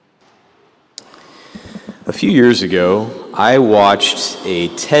A few years ago, I watched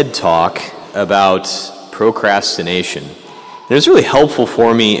a TED Talk about procrastination. It was really helpful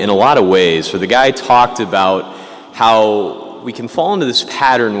for me in a lot of ways, where the guy talked about how we can fall into this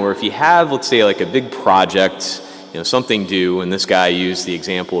pattern where if you have, let's say, like a big project, something due, and this guy used the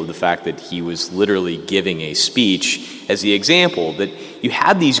example of the fact that he was literally giving a speech as the example, that you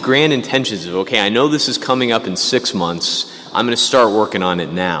have these grand intentions of, okay, I know this is coming up in 6 months, I'm going to start working on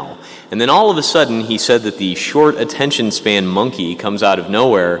it now. And then all of a sudden, he said that the short attention span monkey comes out of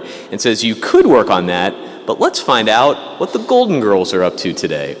nowhere and says, you could work on that, but let's find out what the Golden Girls are up to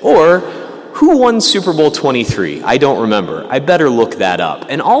today. Or, who won Super Bowl 23? I don't remember. I better look that up.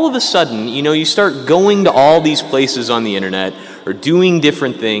 And all of a sudden, you start going to all these places on the internet or doing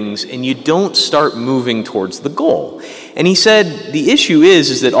different things, and you don't start moving towards the goal. And he said the issue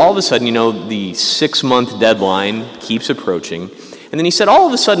is that all of a sudden, the 6-month deadline keeps approaching. And then he said all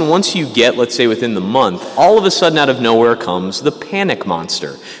of a sudden, once you get, let's say within the month, all of a sudden out of nowhere comes the panic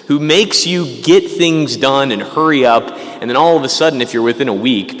monster who makes you get things done and hurry up. And then all of a sudden, if you're within a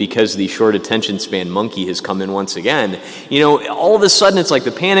week, because the short attention span monkey has come in once again, all of a sudden it's like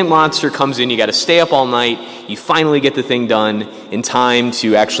the panic monster comes in, you got to stay up all night, you finally get the thing done in time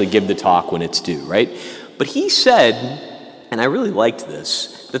to actually give the talk when it's due, right? But he said, and I really liked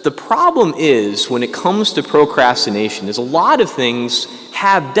this, that the problem is when it comes to procrastination is a lot of things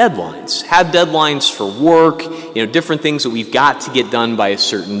have deadlines for work, different things that we've got to get done by a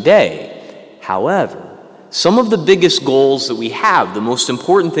certain day. However, some of the biggest goals that we have, the most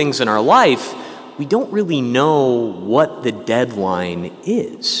important things in our life, we don't really know what the deadline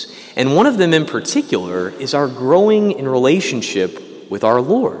is. And one of them in particular is our growing in relationship with our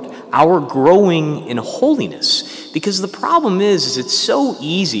Lord, our growing in holiness. Because the problem is it's so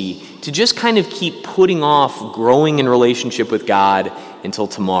easy to just kind of keep putting off growing in relationship with God until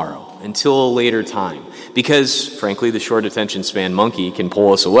tomorrow, until a later time. Because, frankly, the short attention span monkey can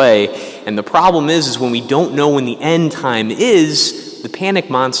pull us away. And the problem is when we don't know when the end time is, the panic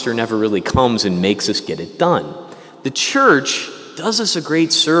monster never really comes and makes us get it done. The church does us a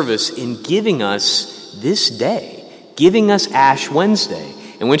great service in giving us this day, giving us Ash Wednesday,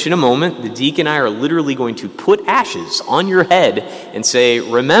 in which in a moment, the deacon and I are literally going to put ashes on your head and say,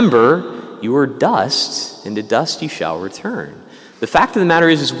 remember, you are dust, and to dust you shall return. The fact of the matter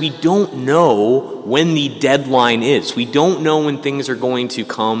is we don't know when the deadline is. We don't know when things are going to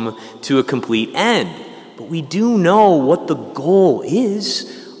come to a complete end. But we do know what the goal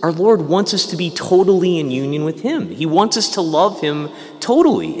is. Our Lord wants us to be totally in union with Him. He wants us to love Him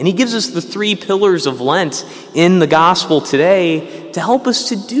totally. And He gives us the 3 pillars of Lent in the gospel today to help us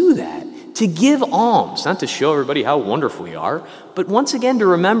to do that, to give alms, not to show everybody how wonderful we are, but once again to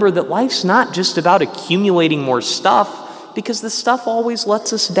remember that life's not just about accumulating more stuff, because the stuff always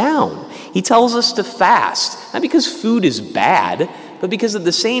lets us down. He tells us to fast, not because food is bad, but because at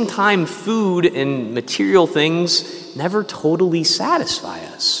the same time, food and material things never totally satisfy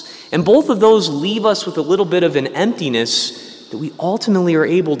us. And both of those leave us with a little bit of an emptiness that we ultimately are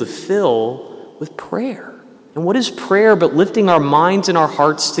able to fill with prayer. And what is prayer but lifting our minds and our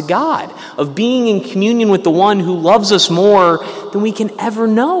hearts to God, of being in communion with the one who loves us more than we can ever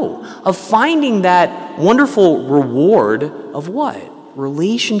know, of finding that wonderful reward of what?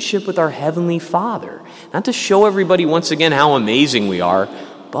 Relationship with our Heavenly Father. Not to show everybody once again how amazing we are,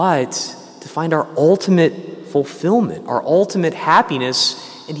 but to find our ultimate fulfillment, our ultimate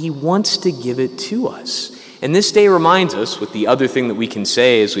happiness, and He wants to give it to us. And this day reminds us, with the other thing that we can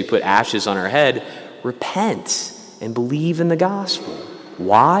say as we put ashes on our head, repent and believe in the gospel.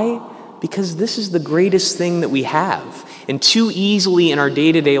 Why? Because this is the greatest thing that we have. And too easily in our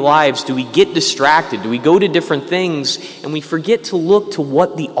day-to-day lives do we get distracted, do we go to different things, and we forget to look to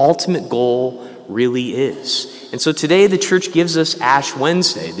what the ultimate goal really is. And so today the church gives us Ash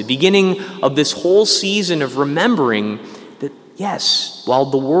Wednesday, the beginning of this whole season of remembering that, yes, while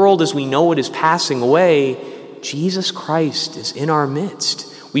the world as we know it is passing away, Jesus Christ is in our midst.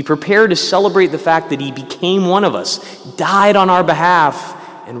 We prepare to celebrate the fact that He became one of us, died on our behalf,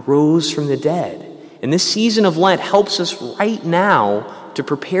 and rose from the dead. And this season of Lent helps us right now to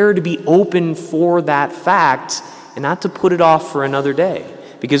prepare to be open for that fact and not to put it off for another day.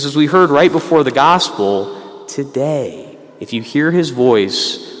 Because as we heard right before the gospel, today, if you hear His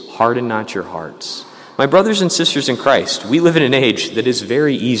voice, harden not your hearts. My brothers and sisters in Christ, we live in an age that is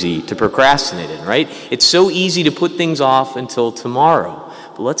very easy to procrastinate in, right? It's so easy to put things off until tomorrow.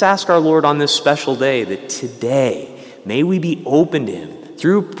 But let's ask our Lord on this special day that today, may we be open to Him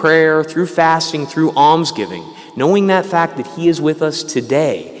through prayer, through fasting, through almsgiving, knowing that fact that He is with us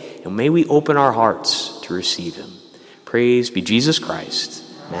today, and may we open our hearts to receive Him. Praise be Jesus Christ,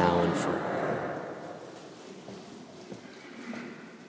 now and forever.